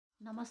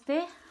नमस्ते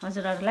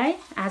हजुरहरुलाई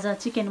आज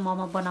चिकन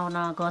मोमो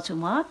बनाउन गछु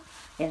म।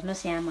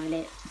 हेर्नुस् यहाँ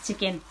मैले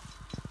चिकन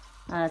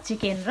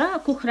र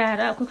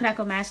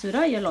कुखुराको मासु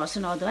र यो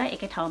लसुन अदुवा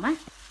एकै ठाउँमा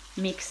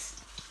मिक्स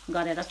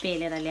गरेर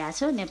पेलेर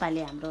ल्याछु।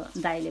 नेपाली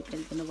हाम्रो दाइले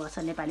पेलिदिनु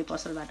भछ, नेपाली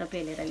पसलबाट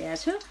पेलेर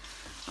ल्याछु।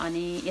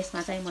 अनि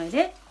यसमा चाहिँ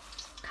मैले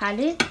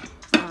खाली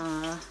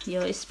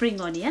यो स्प्रिङ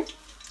अनियन,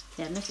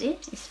 हेर्नुस्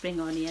स्प्रिङ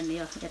अनियन,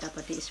 यो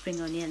यतापट्टि स्प्रिङ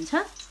अनियन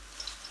छ।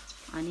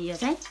 अनि यो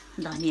चाहिँ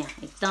धनिया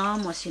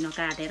एकदम मसिनो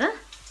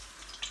काटेर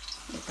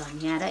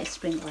धनिया र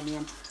स्प्रिङ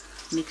अनियन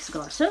मिक्स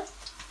गर्छु।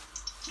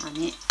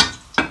 अनि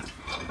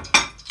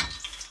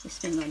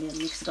स्प्रिङ अनियन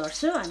मिक्स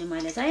गर्छु। अनि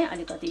मैले चाहिँ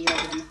अलिकति यो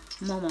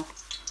मोमो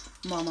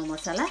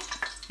मसला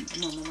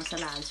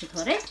हाल्छु,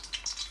 थोरै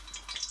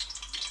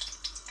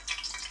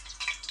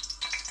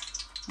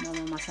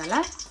मोमो मसला।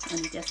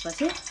 अनि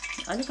त्यसपछि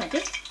अलिकति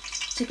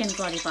चिकन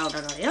करी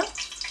पाउडर हो,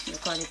 यो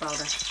करी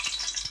पाउडर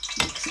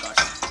मिक्स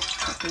गर्छु।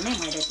 त्यति नै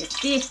मैले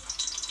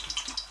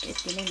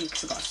त्यति नै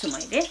मिक्स गर्छु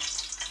मैले।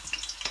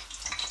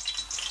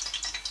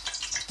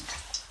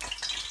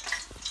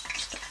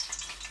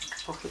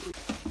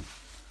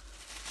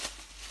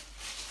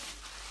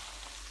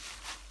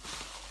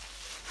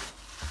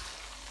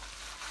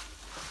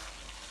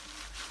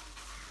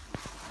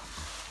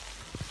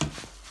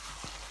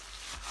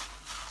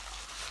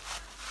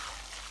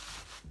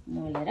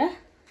 मोलेर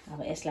अब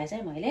यसलाई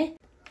चाहिँ मैले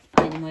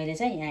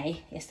चाहिँ यहाँ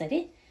यसरी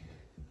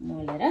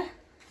मोलेर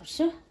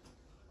गर्छु।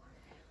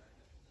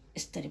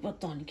 यसरी पो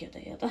तन्क्यो त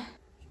यो त।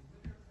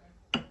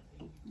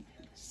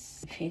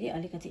 फेरि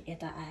अलिकति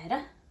यता आएर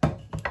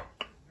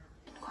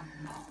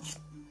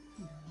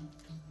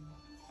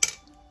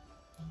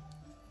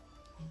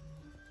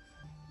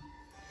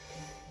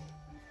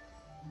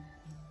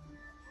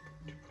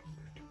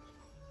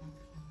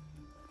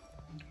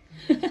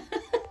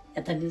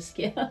यता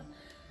निस्क्यो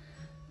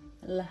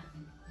ल,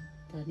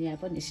 धनिया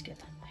पो निस्क्यो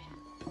त।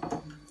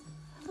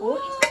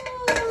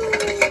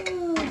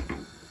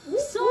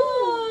 So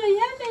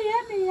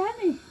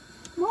yummy.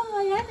 Momo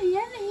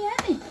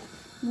yummy.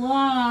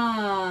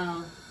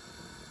 Wow.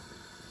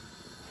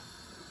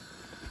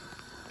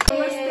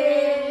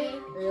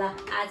 ल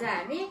आज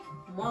हामी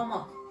मोमो,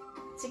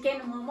 चिकन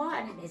मोमो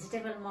अनि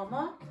भेजिटेबल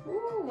मोमो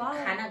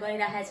खान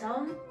गइरहेका छौँ।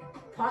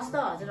 फर्स्ट त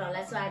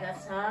हजुरहरूलाई स्वागत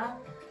छ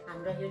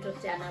हाम्रो युट्युब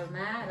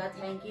च्यानलमा र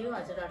थ्याङ्क यू,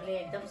 हजुरहरूले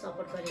एकदम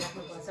सपोर्ट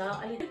गरिराख्नु पर्छ।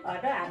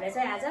 हामीले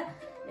चाहिँ आज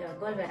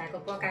गोलभेडाको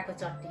पकाएको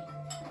चटनी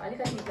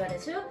अलिकति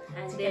गरेछु।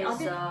 हामीले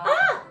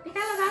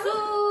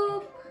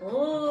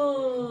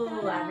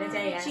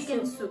चाहिँ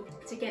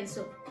चिकन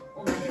सुप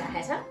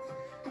उमालिराखेको छ।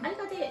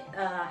 अलिकति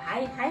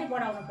हाई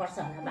बढाउनु पर्छ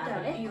होला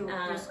बाबाले।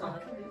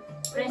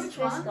 प्रेस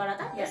गर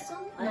त,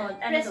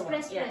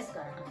 प्रेस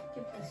गर।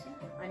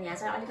 अनि यहाँ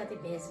चाहिँ अलिकति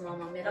भेज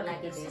मोमो, मेरो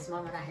लागि भेज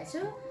मोमो राखेको छु।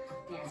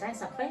 यहाँ चाहिँ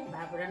सबै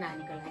बाबु र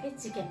नानीको लागि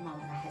चिकन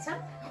मोमो राखेको छ।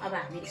 अब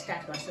हामी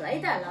स्टार्ट गर्छौँ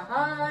है त। ल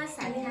हस्,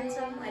 हामी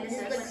खान्छौँ अहिले।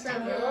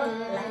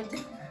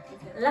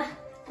 ल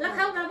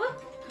खाऊ बाबु,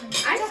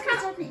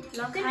 चटनी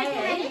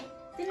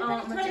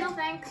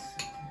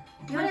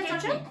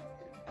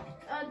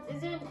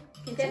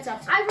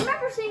I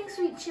remember seeing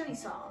sweet chili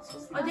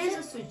sauce. Oh, there's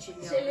a sweet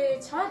chili. Chili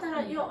छ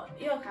तर यो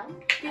खाऊ।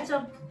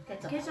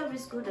 Ketchup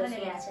is good as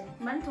well.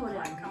 मन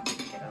थोरै खाऊ।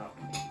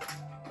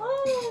 Oh,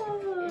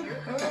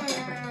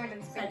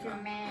 thank you,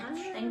 man.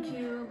 Thank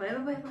you. Bye.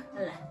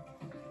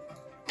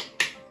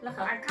 ल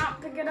खाऊ। I can't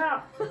pick it up.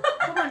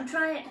 Come on,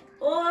 try it.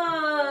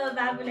 Oh,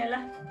 बाबुले ल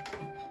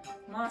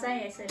म चाहिँ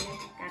यसरी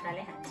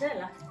काँटाले खान्छु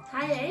ल।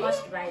 Hi,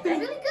 first bite. It's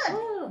really good.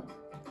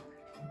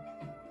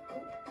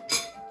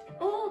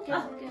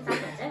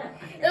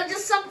 It was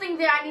just something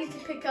that I need to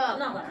pick up.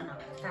 No.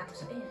 तातो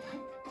छ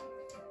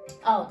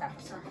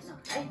तातो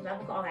छ है।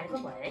 बाबुको अगाडि पो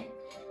भयो है।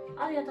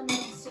 अब यो त म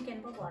चिकन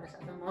पो पर्छ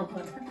त, म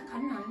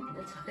खान्न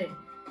नि छोरे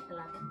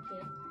लाग्यो के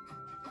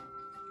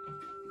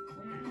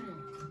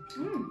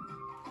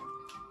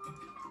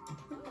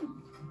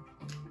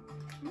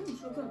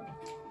so good.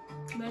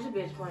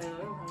 भेज परेको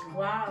हो।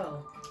 वाउ,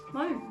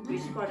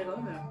 भेज परेको हो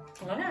मेरो।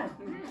 हो न,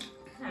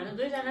 हाम्रो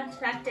दुईजना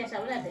फ्याट टेस्ट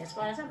होला। भेज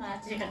परेछ, मलाई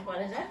चिकन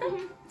परेछ।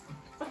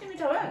 कति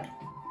मिठो हो।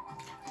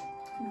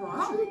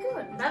 It's really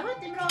good. बाबु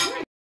तिम्रो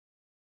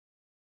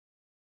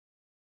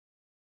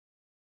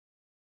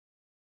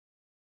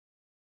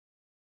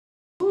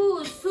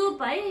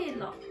soup है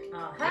ल।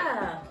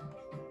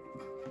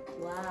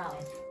 Wow.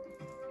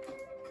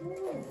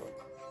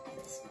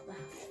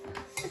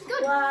 It's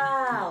good.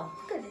 Wow.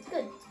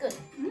 It's good.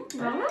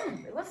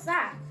 What's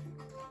that?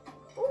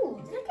 Ooh,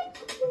 look at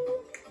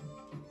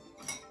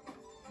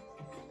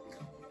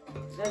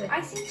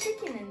I see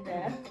chicken in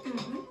there.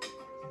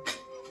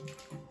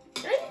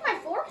 Did I need my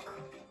fork?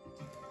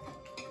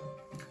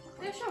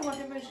 Yeah, sure,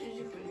 whatever is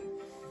easy for you.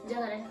 म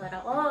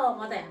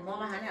त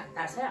मोमो खाने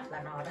हतार छ हप्ला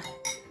नहोला।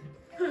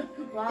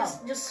 Wow.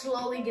 Just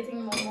slowly getting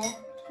momo.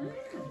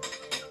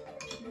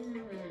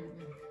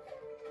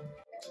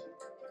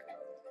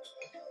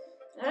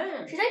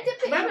 Should I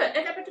dip it in?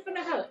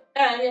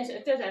 Yes, should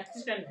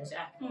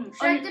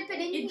I dip it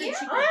in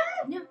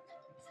here?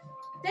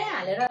 त्यही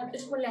हालेर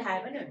स्पुनले खाए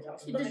पनि हुन्छ।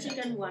 The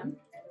chicken one.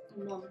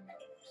 Mom.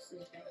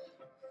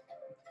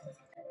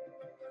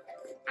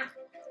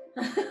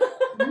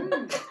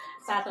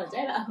 Satu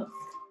aja lah.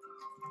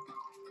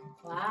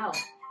 Wow.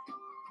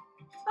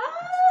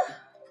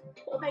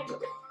 Oh my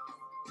god.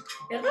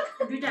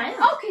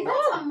 Okay,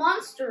 that's a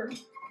monster.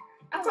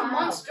 That's a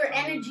monster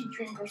energy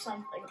drink or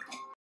something.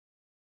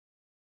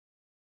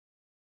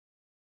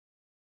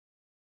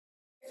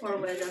 For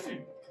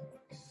weather.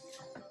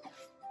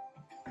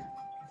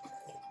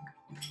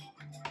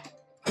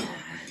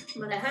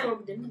 But I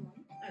have the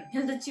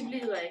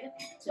chibli right?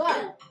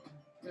 What?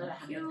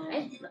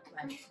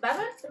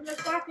 Baba, the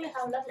sparkly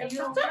how lovely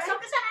you are.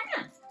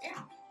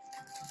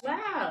 Yeah.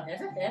 Wow.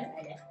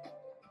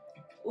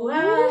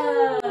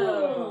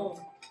 Wow.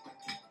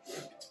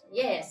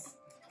 Yes.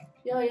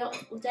 Yo,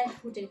 ucai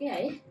hujan ke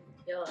ai?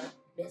 Yo,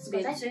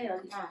 biasa ya.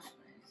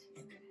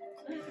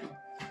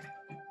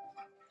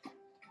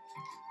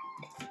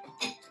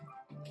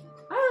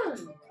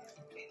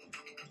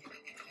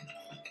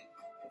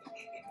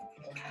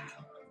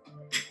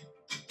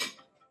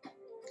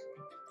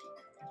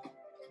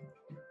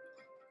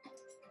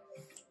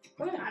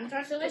 I'm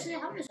translating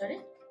how to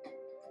sorry.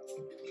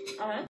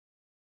 Alright.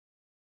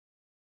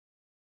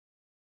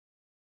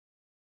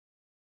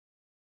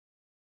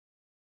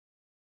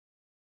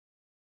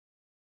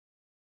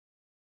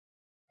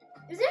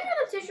 Is there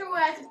another tissue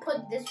where I can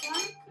put this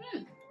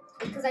one?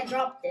 Because I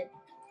dropped it.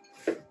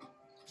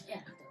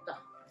 Yeah.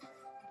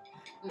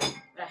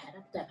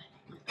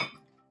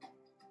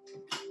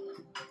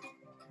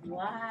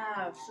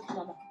 Wow, super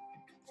mama.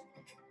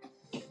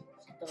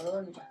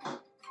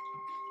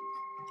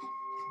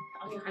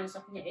 Your hands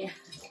up in the air.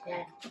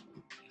 Yeah.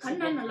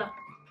 Come on,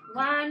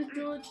 1,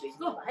 2, 3,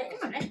 go. Come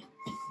on, eh?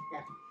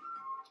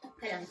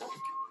 Yeah.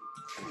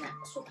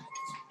 Super.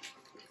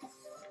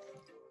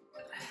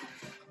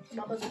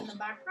 Bubbles in the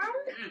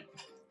background.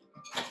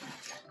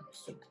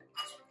 Super.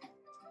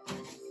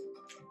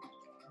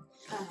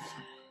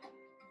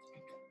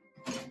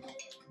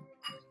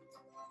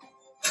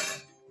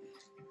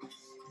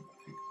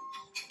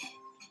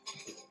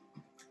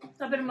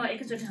 तपाईहरु म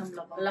एकैचोटि हम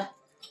ल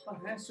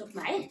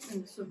सुपमा है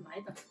सुपमा है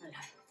त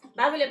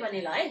बाबुले पनि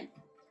ल है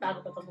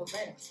बाबुको त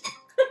बोक्दै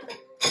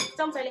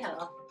चम्चाले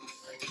खाऊ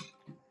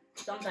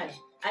चम्चाले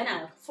हैन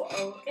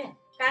के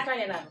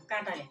काँटाले बाबु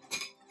काँटाले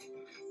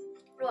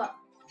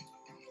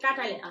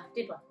काँटाले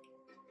tip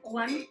 1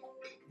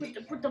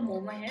 put the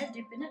momo here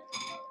dip in it.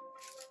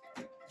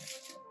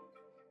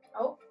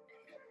 Oh.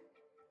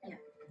 Yeah.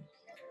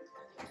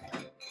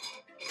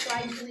 So I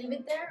just leave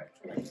it there?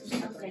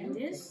 Like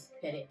this.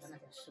 Okay.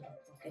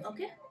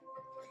 Okay.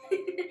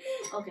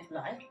 Okay.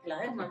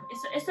 Come on.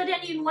 Is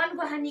that in one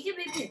go honey ke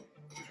baby?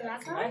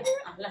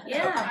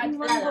 Yeah, in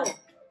one go.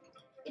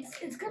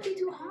 It's gonna be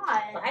too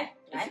hot.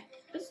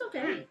 It's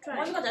okay.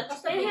 Try.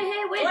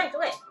 Hey, wait.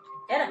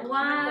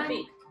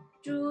 1,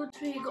 2,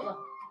 3, go.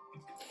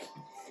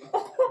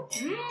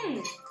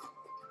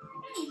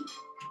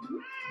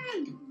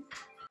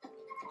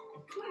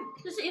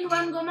 Just in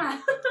one go ma.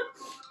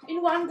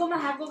 In one go ma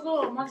have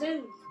go. Ma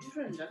चाहिँ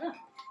different हुन्छ क्या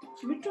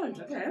मिठो हुन्छ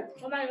क्या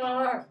Oh my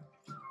god.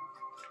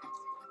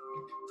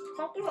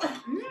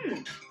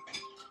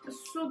 It's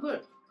so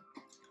good.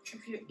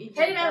 If you eat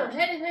Again?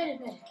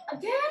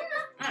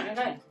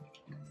 Okay.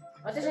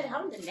 त्यसरी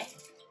खाऊ नि तिमीले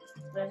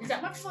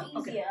Much more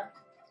easier.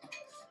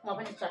 म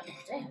पनि चट्नी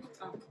खान्छु है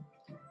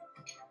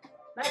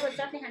बाबु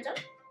चट्नी खान्छौ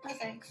No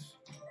thanks.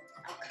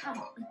 Oh, come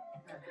on.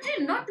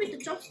 Hey, not with the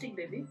chopstick,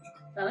 baby.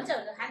 Yeah,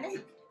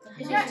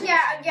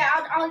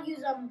 I'll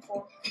use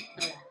fork.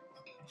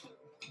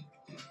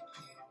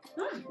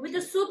 With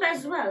the soup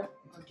as well.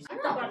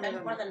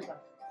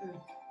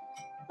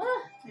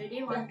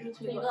 Ready? 1, 2,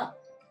 3, go.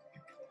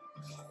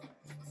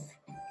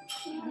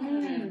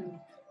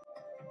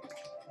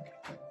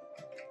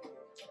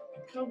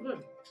 So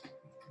good.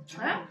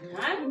 Huh?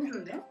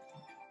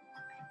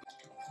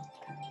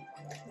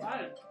 Wow.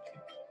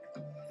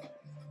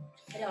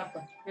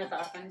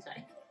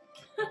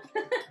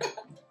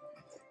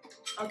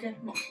 Okay,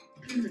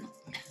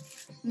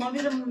 Mommy,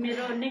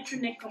 मेरो neck to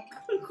neck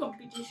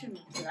competition,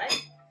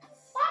 right?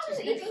 I'm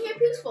just eating here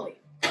peacefully.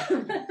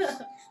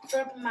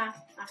 Serve my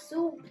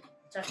soup.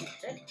 Thank you.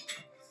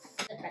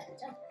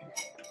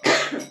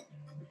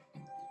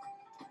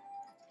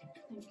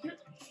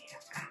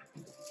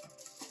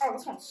 Oh,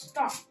 this one's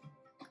stuck.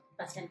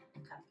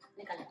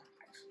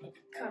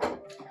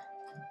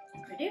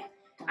 Ready?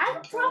 I have a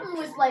problem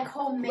with like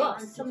homemade.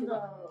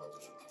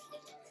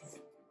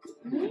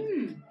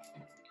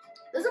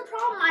 There's a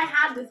problem I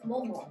had with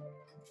Momo.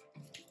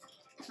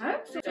 Huh?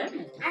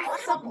 I had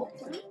some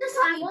this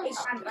time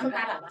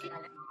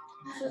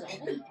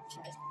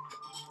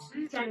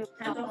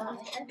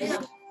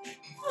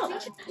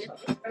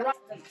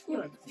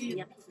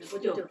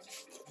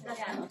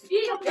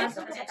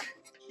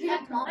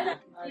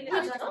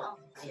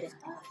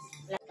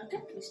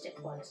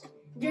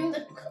during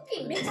the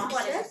cooking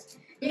process,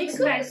 you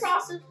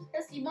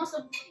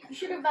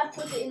should have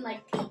put it in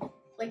like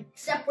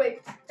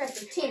separate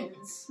types of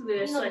tins.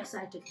 We're so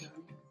excited now.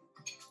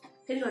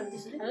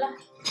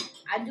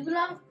 I do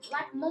love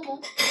like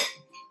Momo.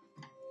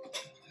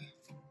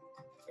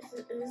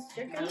 this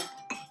chicken.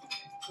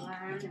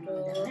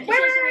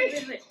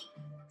 Wait.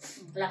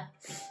 ल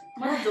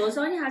म झोल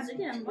पनि हाल्छु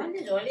कि One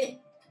झोले.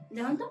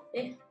 देखाउनु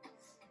त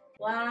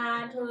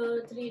 1 2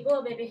 3 go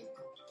baby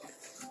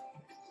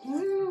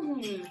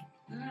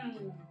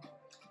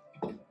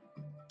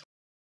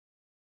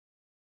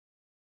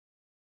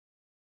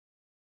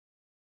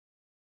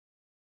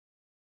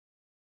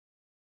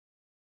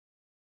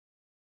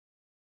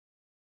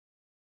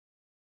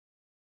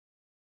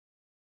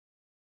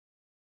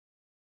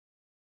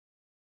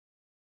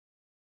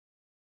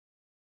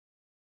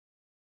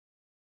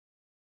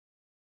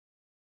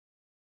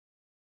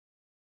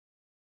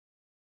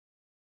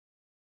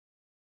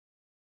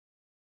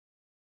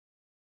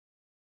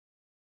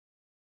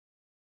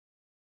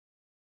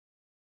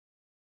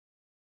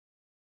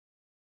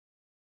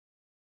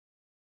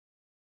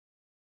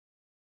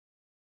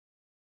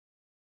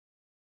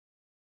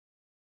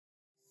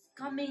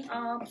coming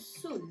up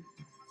soon.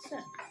 So,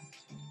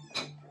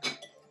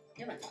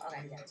 यो भन्दा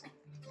अगाडि जान्छ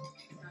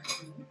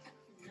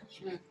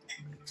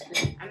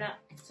हामीलाई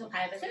सो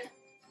खाएपछि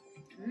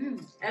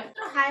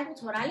यत्रो खाएको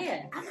छोराले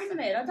आफ्नो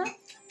हेर त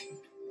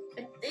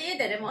यति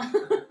धेरै म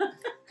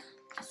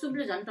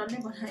सुपले झन् टन्नै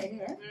बनाए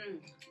रे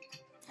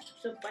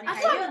सुप पनि I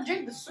खायो thought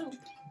drink the soup.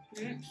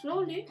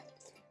 slowly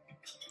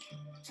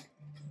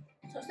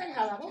सस्तै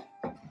खाऊ अब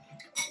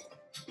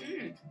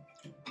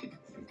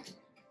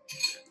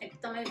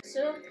एकदमै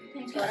soup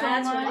Thank you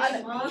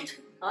so much.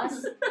 हस्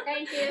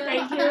Thank you.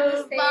 Thank you.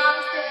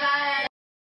 Bye.